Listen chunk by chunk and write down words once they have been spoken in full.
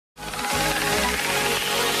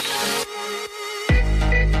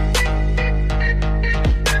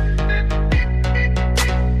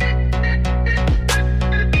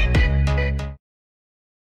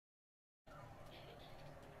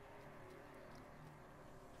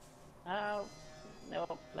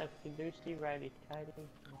No, lefty loosey, righty tighty.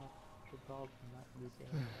 The ball not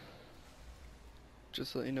moving.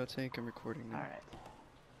 Just to let you know, Tank, I'm recording now. Alright.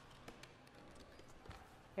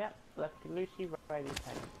 Yep, lefty loosey, righty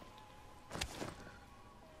tighty.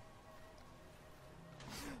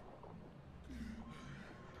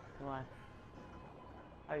 What?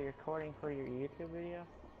 Are you recording for your YouTube video?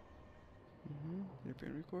 You're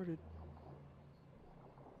being recorded.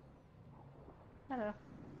 I know.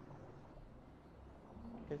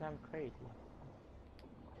 Because I'm crazy.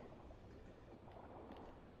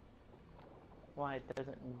 Why it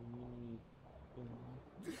doesn't need, you know.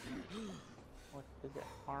 What, does it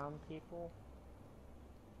harm people?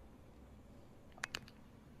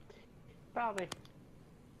 Probably.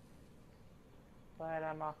 But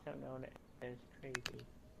I'm also known as crazy.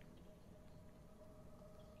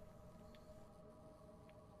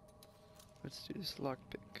 Let's do this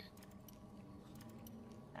lockpick.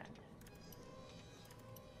 And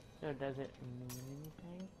so does it mean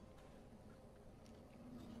anything?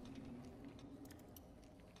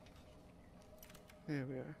 There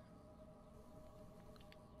we are.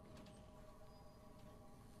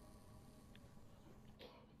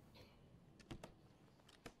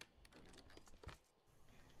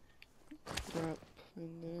 Crap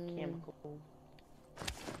in there. Chemical.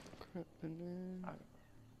 Crap in there.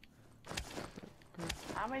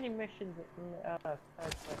 How many missions in side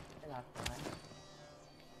quest can I find?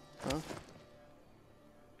 Huh?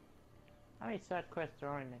 How many side quests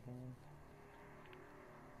are in the game?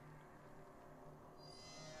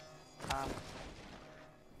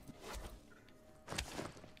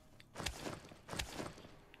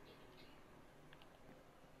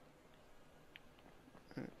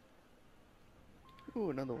 Ooh,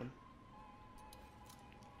 another one.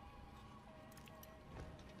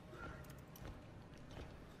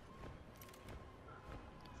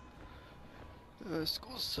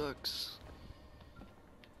 School sucks.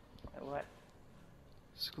 What?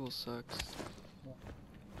 School sucks.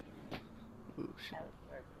 Ooh, shit.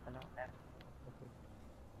 I don't have.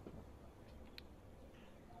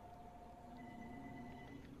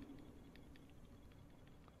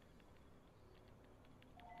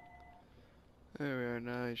 There we are,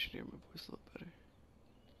 now you should hear my voice a little better.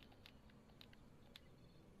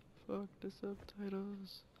 Fuck the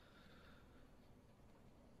subtitles.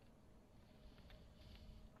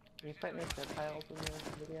 Can you put any subtitles in your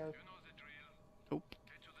videos? Nope.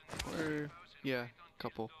 Or, yeah,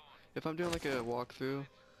 couple. If I'm doing like a walkthrough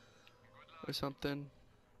or something,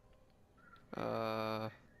 Okay,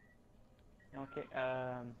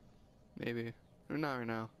 maybe. Or not right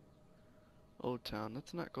now. Old Town.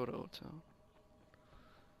 Let's not go to Old Town.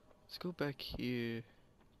 Let's go back here.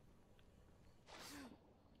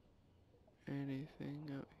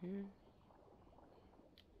 Anything out here?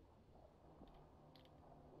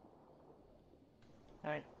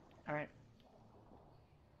 alright, alright.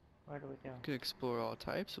 Where do we go? We can explore all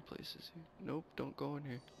types of places here. Nope, don't go in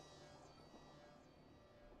here.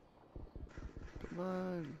 Come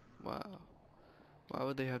on. Wow. Why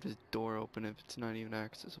would they have this door open if it's not even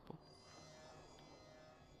accessible?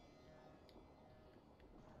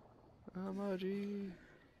 Amaji.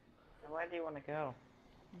 Where do you want to go?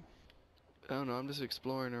 I don't know, I'm just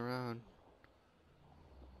exploring around.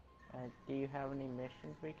 Do you have any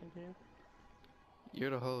missions we can do? You're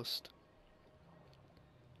the host.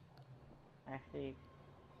 Actually,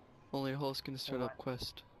 Only a host can set up what?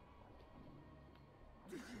 quest.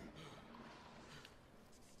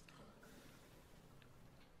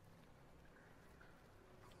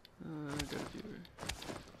 I got a viewer.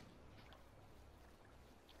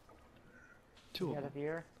 Two You of got a them.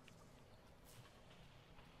 viewer?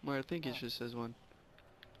 Well, I think it just says one.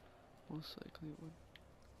 Most likely one.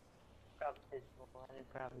 Probably this one and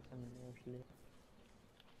probably some usually.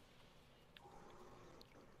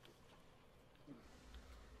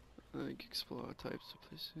 I can explore all types of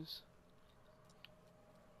places.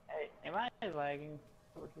 Hey, am I lagging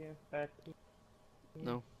towards you?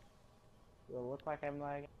 No. Does it look like I'm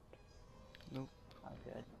lagging? Nope. Oh,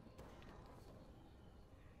 good.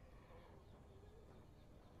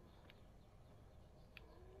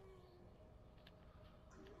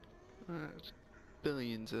 It's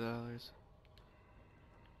billions of dollars.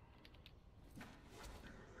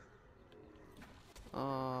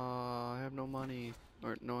 I have no money.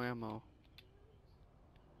 Or no ammo.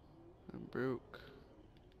 I'm broke.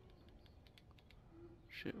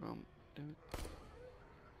 Shit, damn it.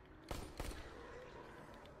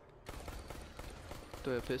 Do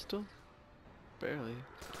I have a pistol? Barely.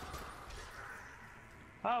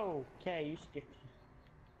 Oh, okay, you stick.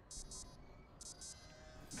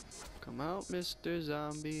 Come Come out, Mr.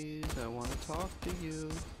 Zombies. I want to talk to you.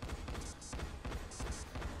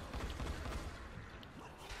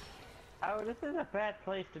 Oh, this is a bad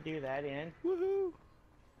place to do that in. Woohoo!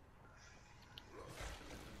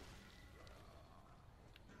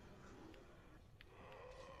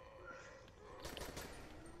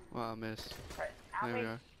 Wow, I missed. Right, There we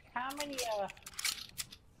are. how many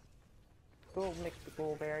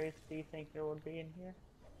mixed berries do you think there would be in here?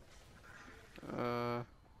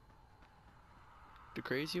 The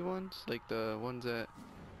crazy ones? Like the ones that...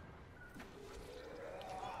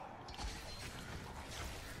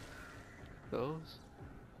 Those?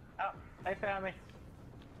 Oh, they found me.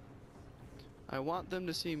 I want them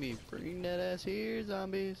to see me. Bring that ass here,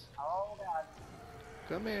 zombies. Oh god.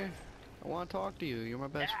 Come here. I want to talk to you. You're my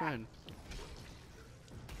best friend.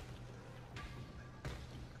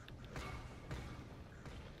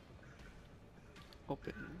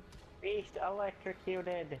 Open. Beast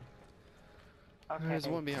electrocuted. Okay, There's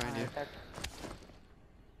one behind you. that's-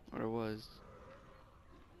 Or was.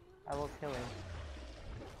 I will kill him.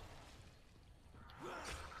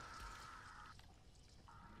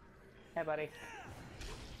 Hey, buddy.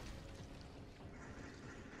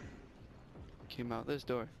 Came out this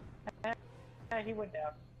door. He went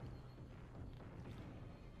down.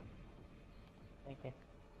 Thank you.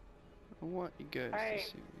 I want you guys Hey.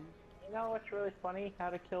 to see me. You know what's really funny? How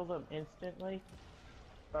to kill them instantly?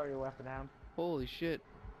 Throw your weapon down. Holy shit.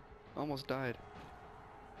 Almost died.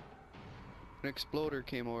 An exploder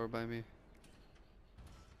came over by me.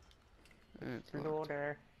 And it's locked.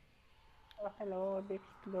 Exploder. Oh, hello, big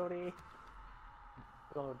explodey.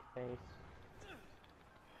 Explode face.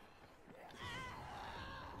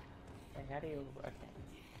 Hey, how do you...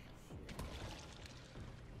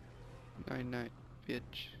 Okay. Night, bitch.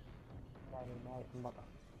 Night, mother.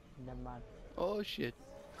 Never mind. Oh shit.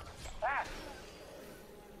 Ah!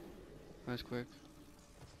 That's quick.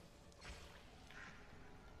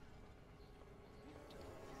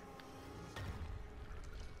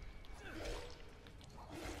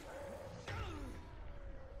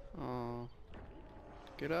 Oh.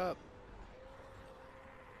 Get up.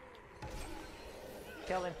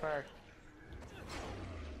 Kill him first.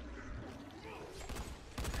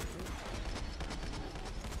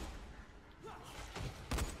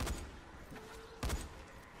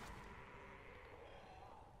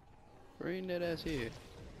 Bring that ass here.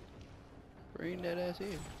 Bring that ass here.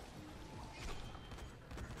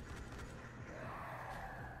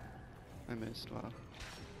 I missed. Wow.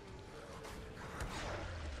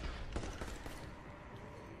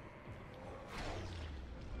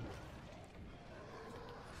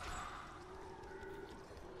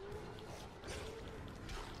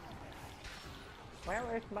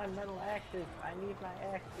 Where is my metal axes? I need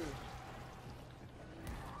my axes.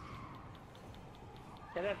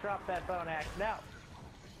 Did I drop that bone axe? No!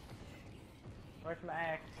 Where's my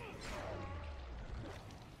axe?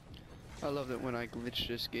 I love it when I glitch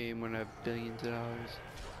this game when I have billions of dollars.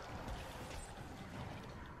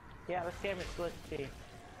 Yeah, this game is glitchy.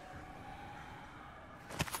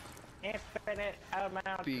 Infinite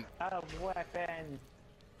amount Big. of weapons.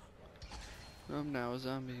 I'm now a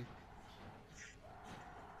zombie.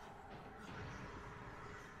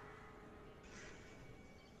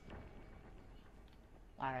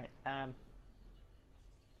 Alright,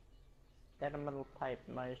 get a metal pipe.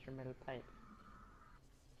 Where's your metal pipe?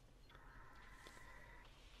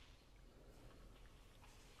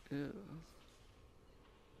 Ew.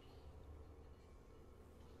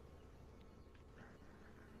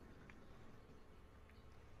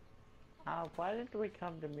 Why did we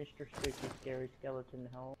come to Mr. Spooky Scary Skeleton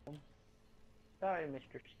home? Sorry,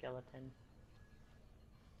 Mr. Skeleton.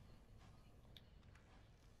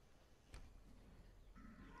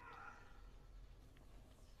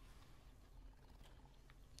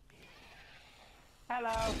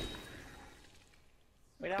 Hello!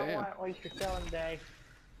 We don't Damn. want waste your selling day.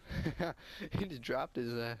 He just dropped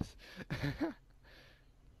his ass.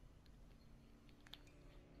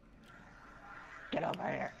 Get over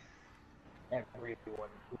here! Everyone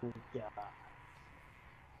who died.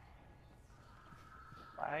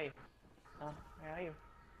 Why? Where are you?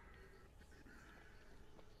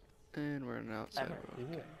 And we're an outside Over road.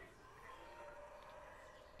 here.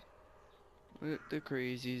 With the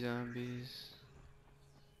crazy zombies.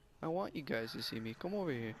 I want you guys to see me. Come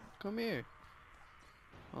over here. Come here.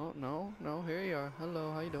 Oh, no, no, here you are.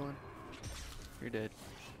 Hello, how you doing? You're dead.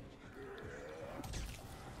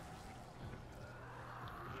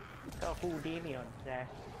 Go Houdini on there.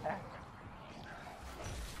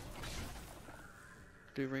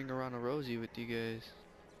 Do ring around a rosy with you guys.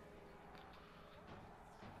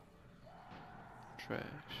 Trash.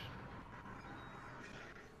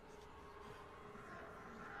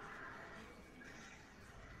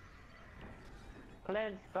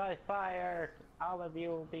 cleansed by fire. All of you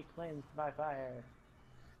will be cleansed by fire.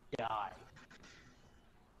 Die.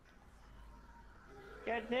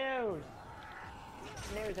 Good news!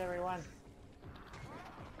 Good news, everyone.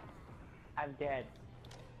 I'm dead.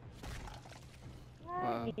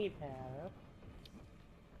 Wow. I need help.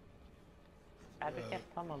 I just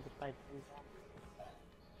kept pummeled by two zombies.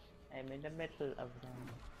 I'm in the middle of them.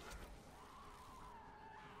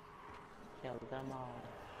 Kill them all.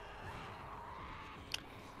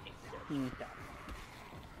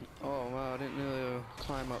 Oh wow, I didn't really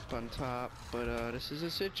climb up on top, but this is a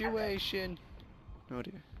situation. Oh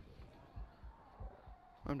dear.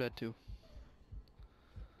 I'm dead too.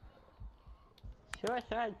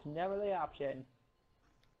 Suicide's never the option.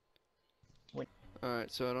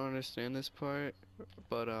 Alright, so I don't understand this part,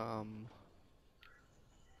 but I'm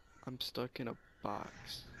stuck in a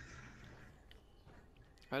box.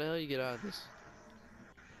 How the hell you get out of this?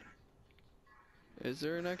 Is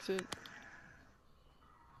there an exit?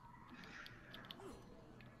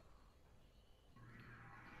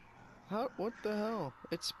 How? What the hell?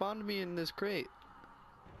 It spawned me in this crate.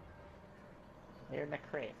 You're in the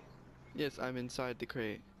crate. Yes, I'm inside the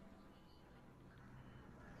crate.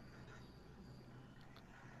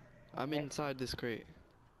 I'm Okay. inside this crate.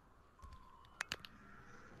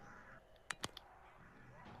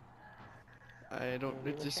 I don't.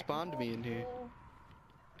 It just spawned me in here.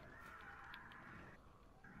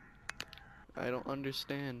 I don't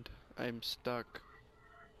understand. I'm stuck.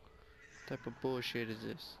 What type of bullshit is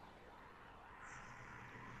this?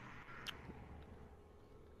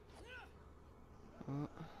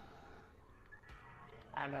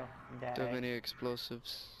 I don't know. Do I have any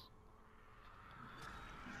explosives?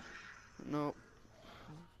 No.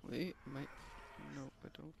 Wait, might. No, I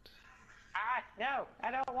don't. Ah, no!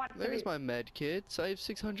 I don't want to There's be. my med kits. I have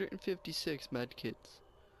 656 med kits.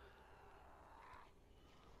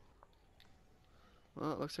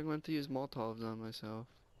 Well, it looks like I'm going to use Molotovs on myself.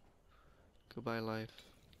 Goodbye, life.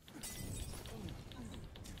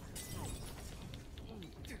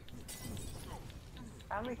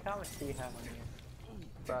 How many comments do you have on your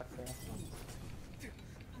broadcast?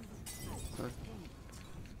 Huh.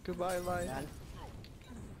 Goodbye, life. None?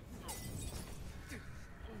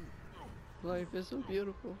 Life is so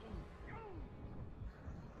beautiful.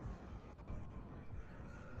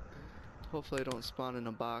 Hopefully I don't spawn in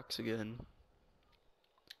a box again.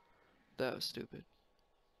 That was stupid.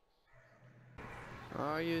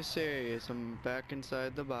 Are you serious? I'm back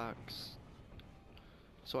inside the box.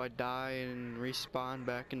 So I die and respawn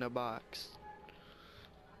back in the box.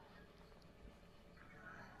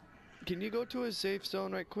 Can you go to a safe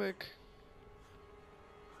zone right quick?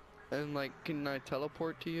 And like, can I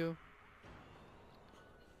teleport to you?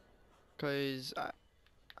 Cause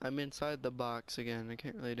I'm inside the box again. I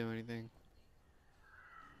can't really do anything.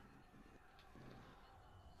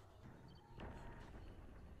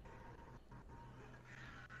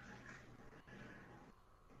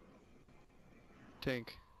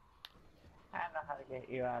 Tank. I don't know how to get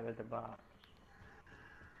you out of the box.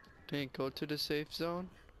 Tank, go to the safe zone.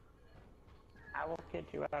 I will get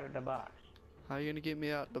you out of the box. How you gonna get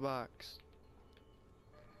me out the box?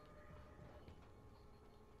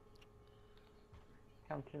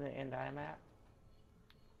 Come to the end I map.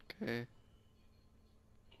 Okay.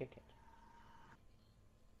 Kick it.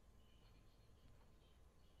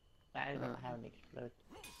 I don't have any explosives.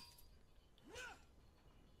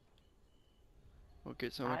 We'll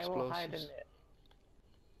get some I will hide in explosives. it.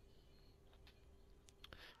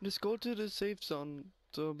 Just go to the safe zone,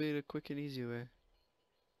 so it'll be the quick and easy way.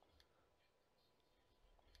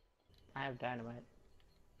 I have dynamite.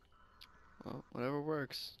 Well, whatever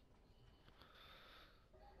works.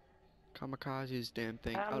 Kamikaze's damn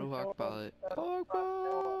thing. Come Allahu towards Akbar. the Allahu front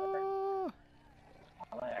door. Akbar!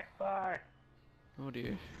 Allahu Akbar. Oh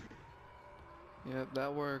dear. Yep,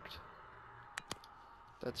 that worked.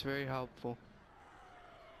 That's very helpful.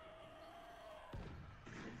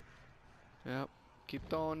 Yep. Keep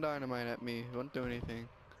throwing dynamite at me. Won't do anything.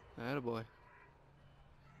 Attaboy.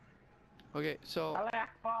 Okay, so, Allahu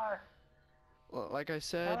Akbar. like I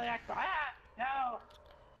said, Allahu Akbar. Ah,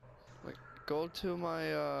 no. go to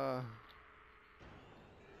my,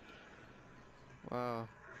 wow.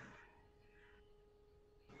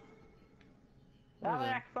 Well Allahu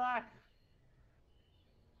then, Akbar.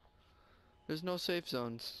 there's no safe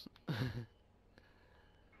zones.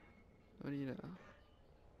 What do you know?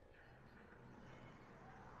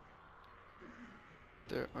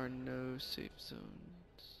 There are no safe zones.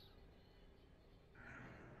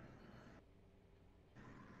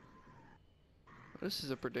 This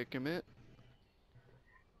is a predicament.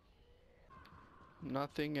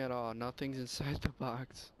 Nothing at all. Nothing's inside the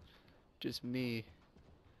box. Just me.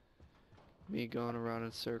 Me going around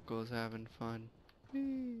in circles having fun.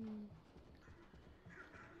 Whee!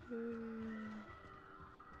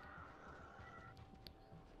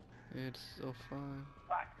 It's so fun.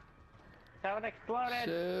 Fuck. Someone exploded!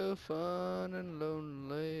 So fun and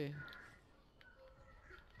lonely.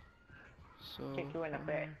 So Kick you in the fun.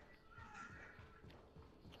 face.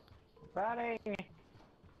 Buddy!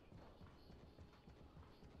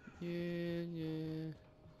 Yeah, yeah.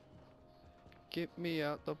 Get me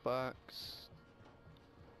out the box.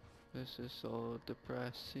 This is so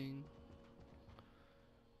depressing.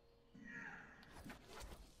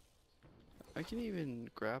 I can even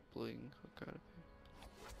grappling hook out of it.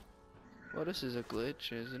 Well, this is a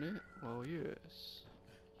glitch, isn't it? Oh, yes.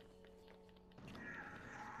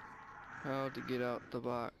 How to get out the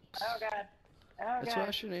box. Oh god! Oh That's what I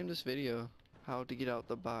god! should name this video. How to get out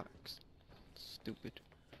the box. Stupid.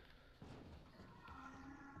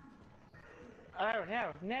 Oh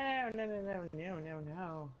no! No! No! No! No! No! No!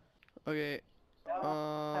 No! Okay,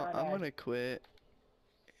 Oh, I'm gonna quit.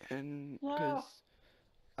 And, No. cause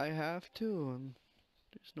I have to,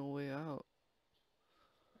 there's no way out.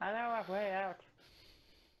 I know a way out.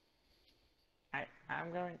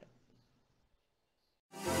 I'm going to